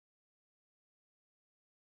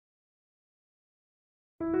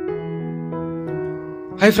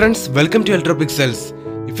Hi friends, welcome to ledtvrepair.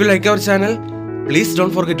 If you like our channel, please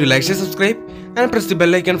don't forget to like, share, subscribe and press the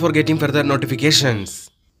bell icon for getting further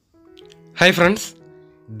notifications. Hi friends,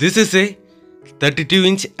 this is a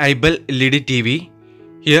 32-inch eyeball LED TV.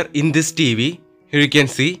 Here in this TV, here you can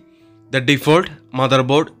see the default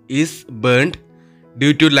motherboard is burned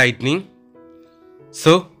due to lightning.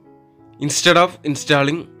 So instead of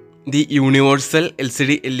installing the universal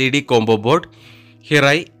LCD LED combo board, here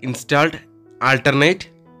I installed alternate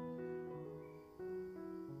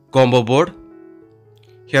combo board.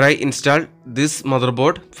 Here I installed this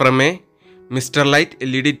motherboard from a Mr. Light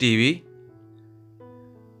LED TV.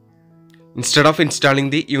 Instead of installing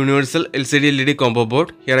the universal LCD LED combo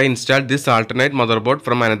board, here I installed this alternate motherboard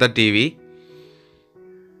from another TV.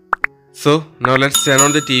 So now let's turn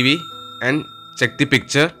on the TV and check the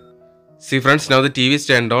picture. See friends, now the TV is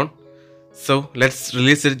turned on. So let's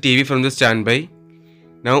release the TV from the standby.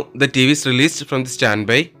 Now the TV is released from the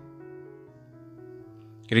standby.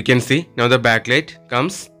 Here you can see now the backlight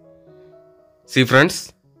comes. See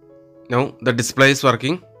friends, now the display is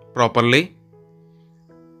working properly.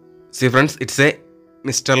 See friends, it's a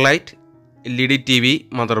Mr. Light LED TV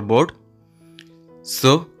motherboard.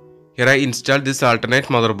 So here I installed this alternate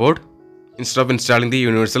motherboard instead of installing the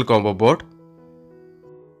universal combo board.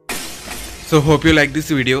 So hope you like this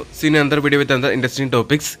video. See you in another video with another interesting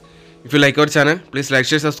topics. If you like our channel, please like,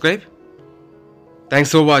 share, subscribe. Thanks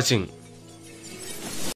for watching.